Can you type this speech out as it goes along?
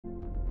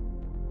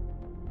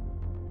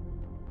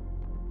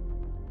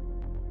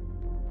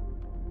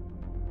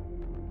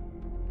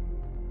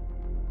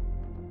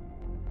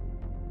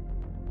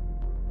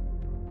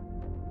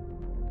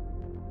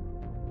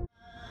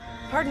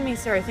Pardon me,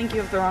 sir. I think you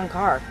have the wrong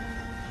car.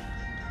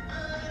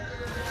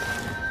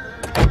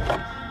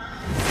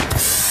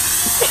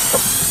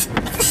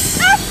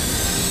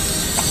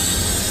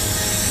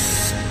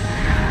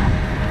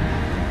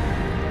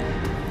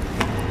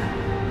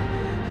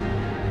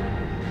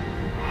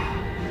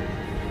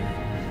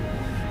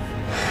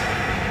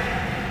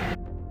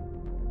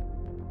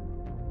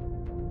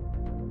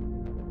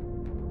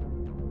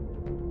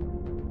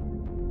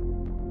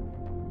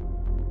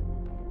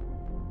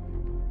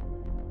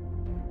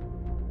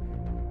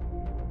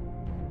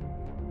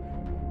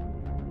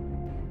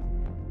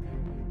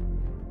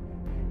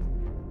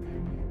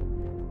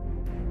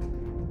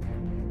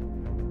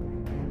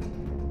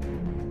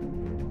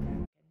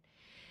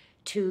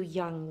 Two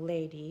young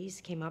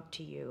ladies came up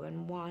to you,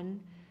 and one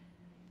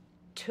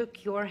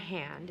took your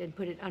hand and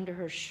put it under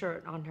her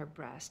shirt on her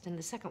breast, and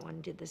the second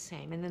one did the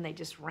same, and then they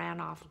just ran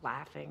off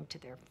laughing to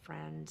their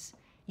friends.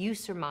 You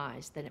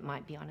surmised that it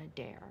might be on a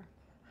dare.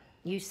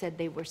 You said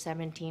they were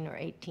 17 or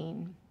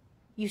 18.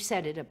 You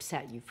said it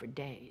upset you for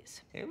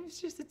days. It was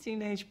just a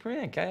teenage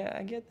prank.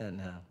 I get that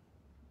now.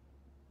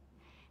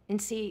 And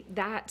see,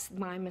 that's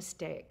my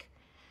mistake.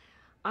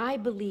 I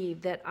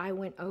believe that I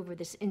went over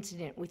this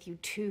incident with you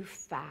too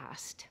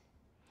fast.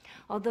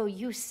 Although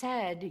you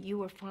said you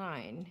were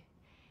fine,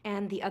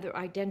 and the other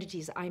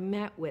identities I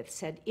met with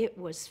said it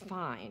was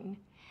fine,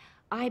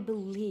 I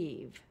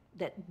believe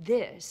that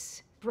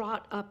this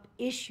brought up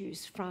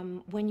issues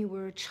from when you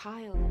were a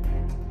child.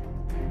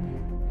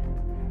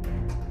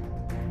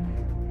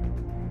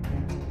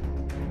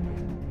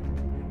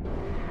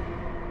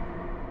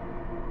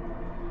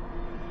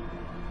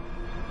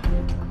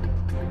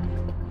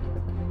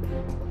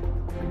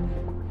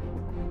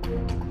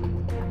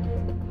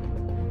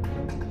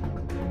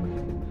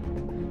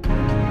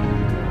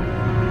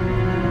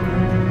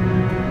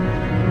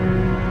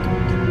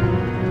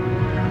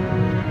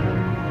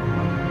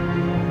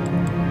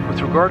 With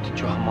regard to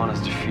Jahamana's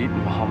defeat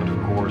and Muhammad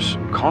of Ghor's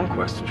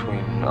conquest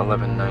between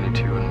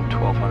 1192 and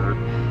 1200,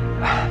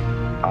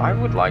 I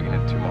would liken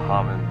it to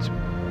Muhammad's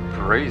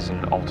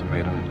brazen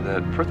ultimatum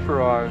that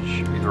Prithviraj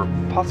either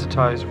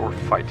apostatize or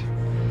fight.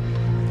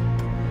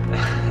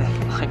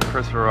 Like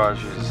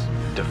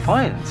Prithviraj's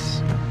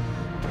defiance,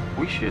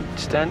 we should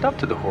stand up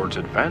to the Horde's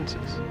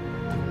advances.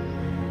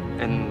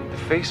 In the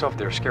face of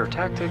their scare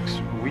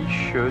tactics, we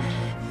should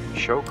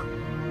choke.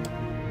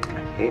 I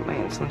hate my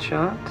insulin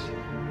shots.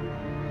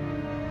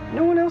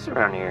 No one else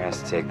around here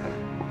has to take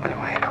them. What do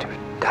I have to do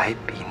with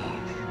diabetes?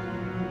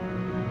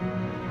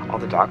 All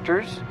the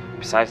doctors,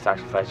 besides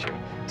Dr. Fletcher,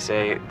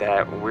 say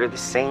that we're the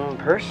same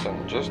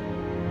person, just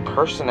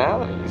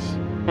personalities.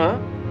 Huh?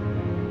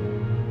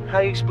 How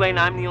do you explain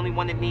I'm the only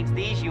one that needs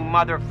these, you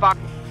motherfucker?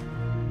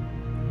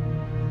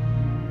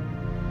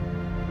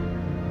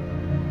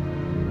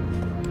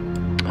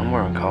 I'm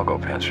wearing cargo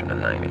pants from the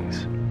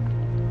 90s.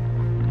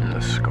 And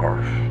a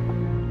scarf.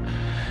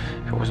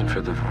 If it wasn't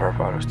for the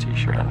Varvatos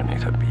t-shirt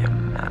underneath, I'd be a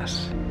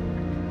mess.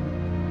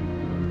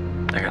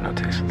 I got no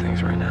taste for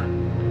things right now.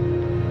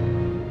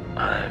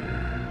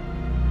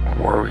 I'm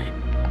worried,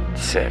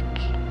 sick.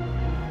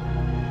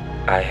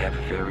 I have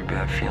a very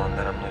bad feeling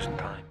that I'm losing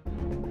time.